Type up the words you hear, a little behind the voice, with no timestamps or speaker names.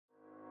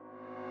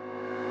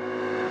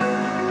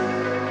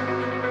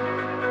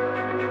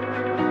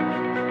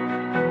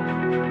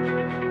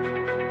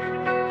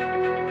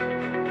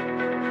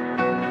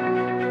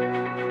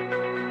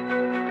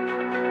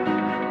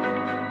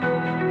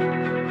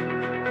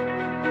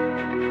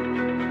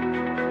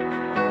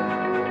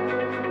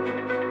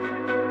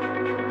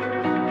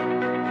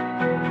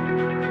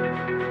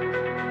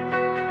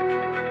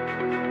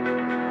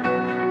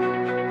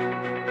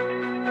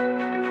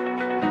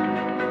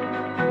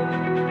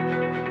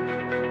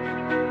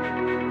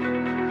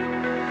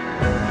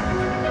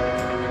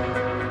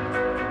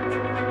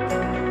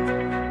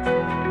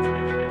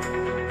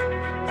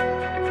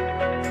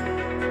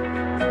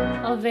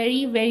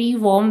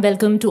warm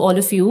welcome to all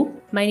of you.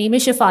 My name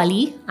is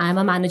Shefali. I'm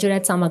a manager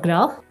at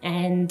Samagra,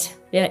 and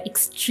we're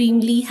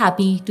extremely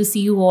happy to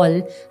see you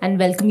all and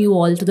welcome you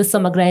all to the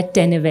Samagra at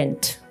 10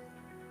 event.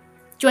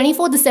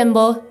 24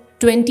 December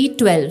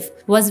 2012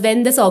 was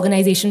when this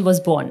organization was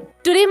born.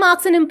 Today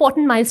marks an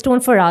important milestone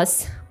for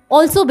us,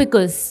 also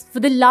because for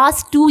the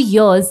last 2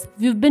 years,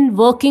 we've been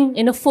working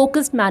in a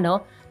focused manner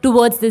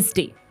towards this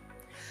day.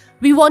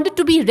 We wanted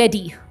to be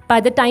ready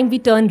by the time we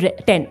turned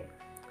 10.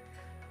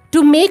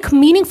 To make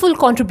meaningful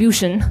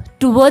contribution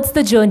towards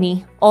the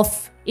journey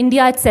of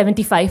India at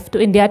 75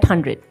 to India at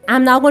 100.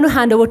 I'm now going to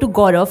hand over to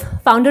Gaurav,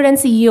 founder and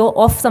CEO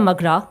of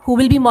Samagra, who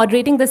will be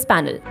moderating this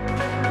panel.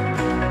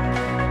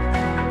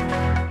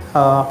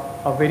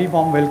 A very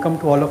warm welcome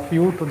to all of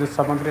you to this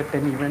Samagra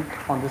 10 event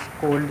on this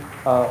cold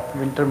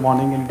winter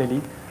morning in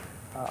Delhi.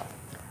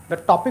 The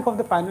topic of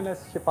the panel, as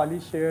Shefali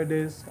shared,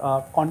 is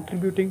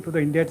contributing to the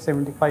India at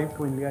 75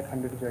 to India at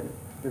 100 journey.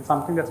 It's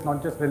something that's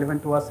not just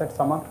relevant to us at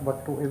Samagra,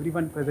 but to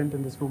everyone present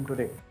in this room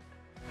today.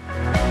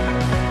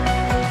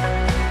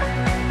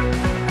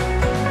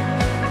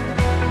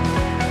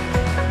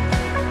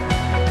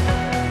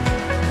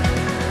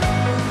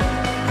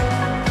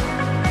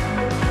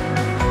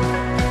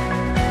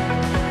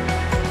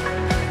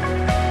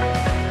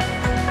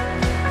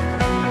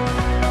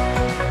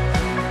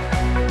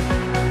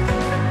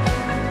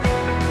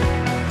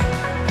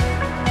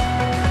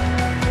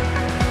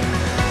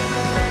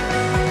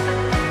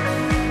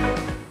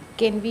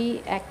 Can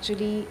we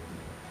actually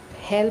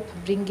help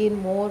bring in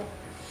more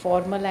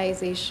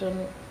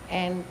formalization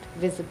and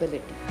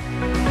visibility?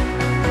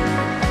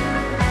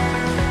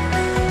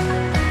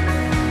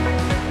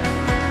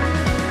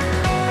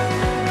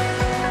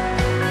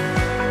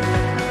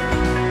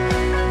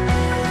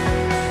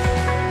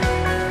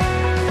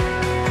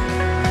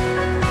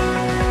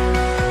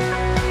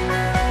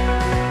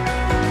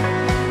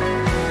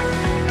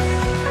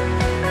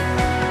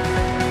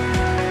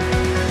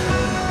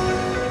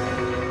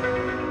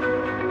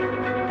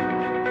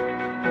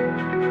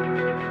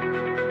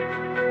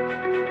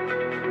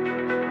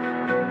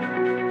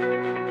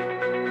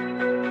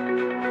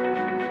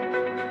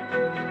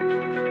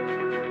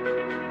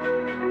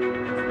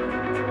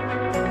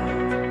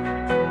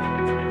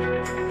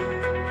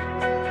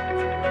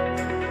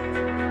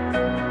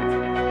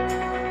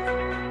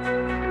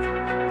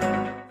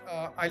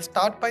 I'll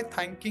start by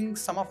thanking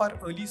some of our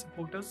early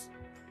supporters.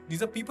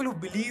 These are people who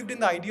believed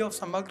in the idea of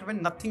Samagra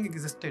when nothing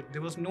existed.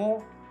 There was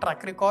no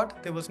track record,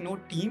 there was no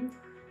team,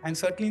 and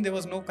certainly there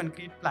was no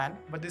concrete plan,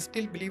 but they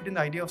still believed in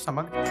the idea of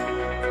Samagra.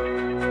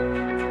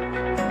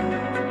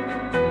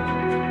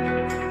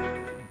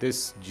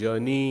 This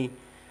journey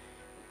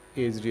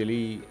is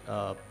really,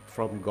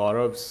 from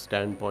Gaurav's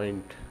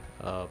standpoint,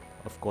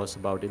 of course,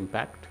 about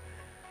impact.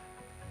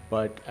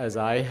 But as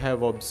I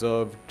have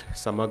observed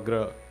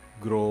Samagra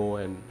grow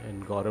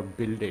and Gaurav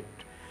build it,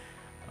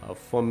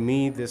 for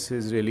me this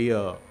is really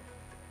a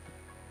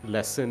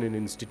lesson in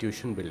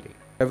institution building.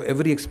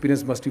 Every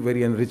experience must be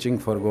very enriching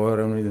for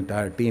Gaurav and his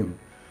entire team,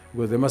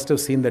 because they must have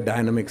seen the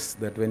dynamics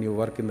that when you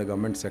work in the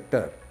government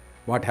sector,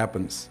 what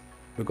happens,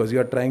 because you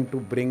are trying to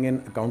bring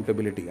in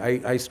accountability.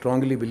 I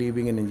strongly believe,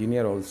 being an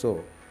engineer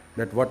also,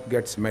 that what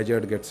gets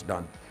measured gets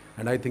done,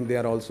 and I think they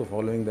are also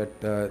following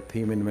that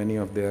theme in many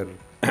of their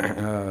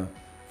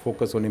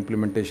focus on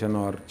implementation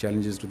or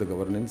challenges to the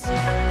governance.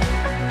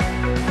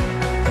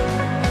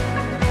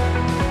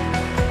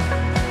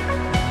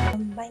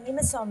 My name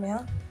is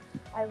Soumya.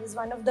 I was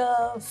one of the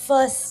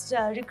first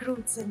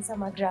recruits in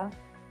Samagra,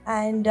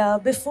 and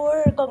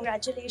before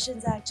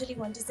congratulations, I actually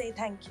want to say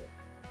thank you,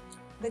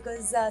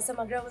 because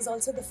Samagra was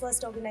also the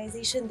first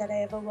organization that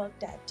I ever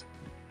worked at,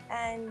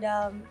 and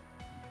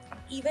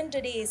even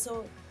today,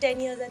 so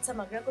 10 years at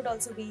Samagra could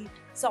also be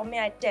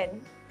Soumya at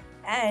 10,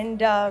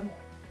 and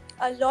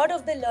a lot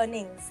of the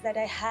learnings that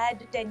I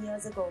had 10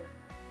 years ago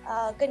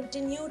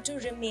continue to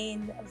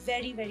remain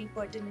very, very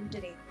pertinent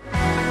today.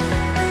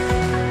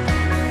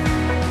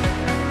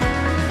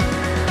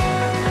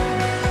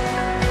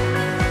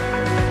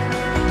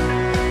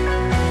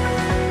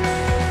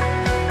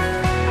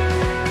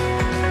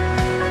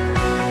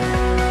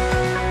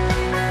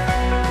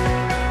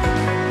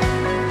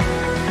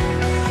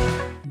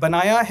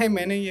 बनाया है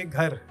मैंने ये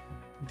घर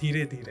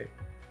धीरे धीरे.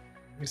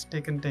 It's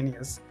taken 10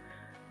 years.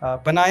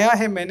 बनाया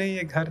है मैंने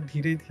ये घर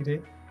धीरे धीरे,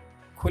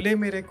 खुले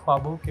मेरे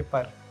ख्वाबों के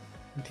पर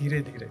धीरे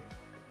धीरे.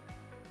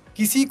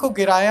 किसी को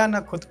गिराया न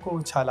खुद को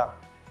उछाला,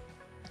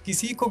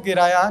 किसी को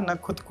गिराया न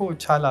खुद को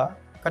उछाला,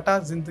 कटा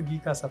जिंदगी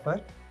का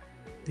सफ़र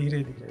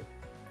धीरे धीरे.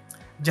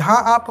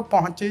 जहाँ आप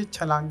पहुँचे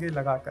छलांगे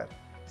लगाकर,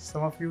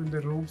 some of you in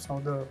the room, some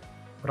of the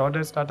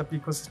broader startup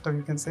ecosystem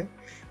you can say,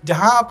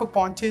 जहाँ आप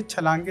पहुँचे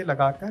छलांगे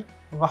लगाकर,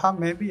 वहाँ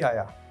मैं भी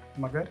आया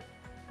मगर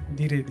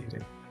धीरे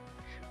धीरे.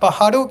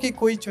 पहाड़ों की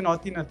कोई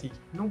चुनौती न थी.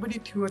 Nobody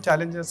threw a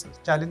challenge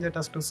at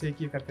us to say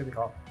कि करके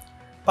दिखाओ.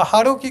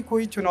 पहाड़ों की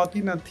कोई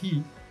चुनौती न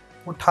थी,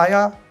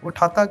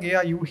 उठाता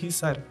गया यूं ही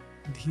सर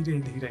धीरे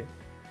धीरे.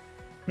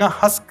 न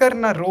हंसकर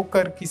न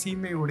रोकर किसी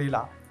में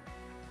उड़ेला,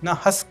 न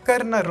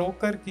हंसकर न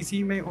रोकर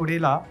किसी में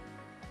उड़ेला,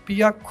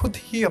 पिया खुद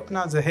ही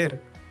अपना जहर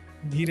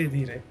धीरे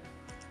धीरे।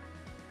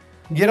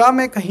 गिरा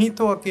मैं कहीं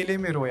तो अकेले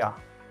में रोया,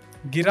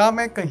 गिरा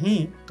मैं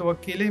कहीं तो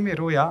अकेले में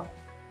रोया,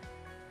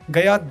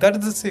 गया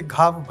दर्द से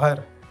घाव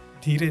भर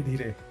धीरे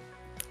धीरे।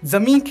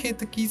 जमी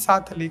खेत की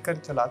साथ लेकर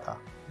चला था,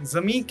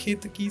 जमी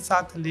खेत की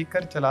साथ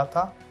लेकर चला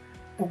था,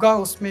 उगा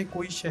उसमें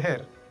कोई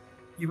शहर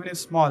इवन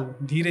स्मॉल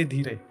धीरे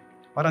धीरे।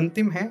 और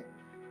अंतिम है,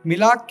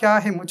 मिला क्या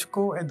है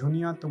मुझको ए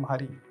दुनिया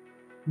तुम्हारी,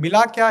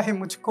 मिला क्या है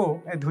मुझको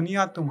ए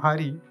दुनिया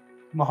तुम्हारी,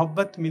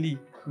 मोहब्बत मिली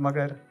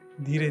मगर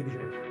धीरे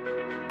धीरे।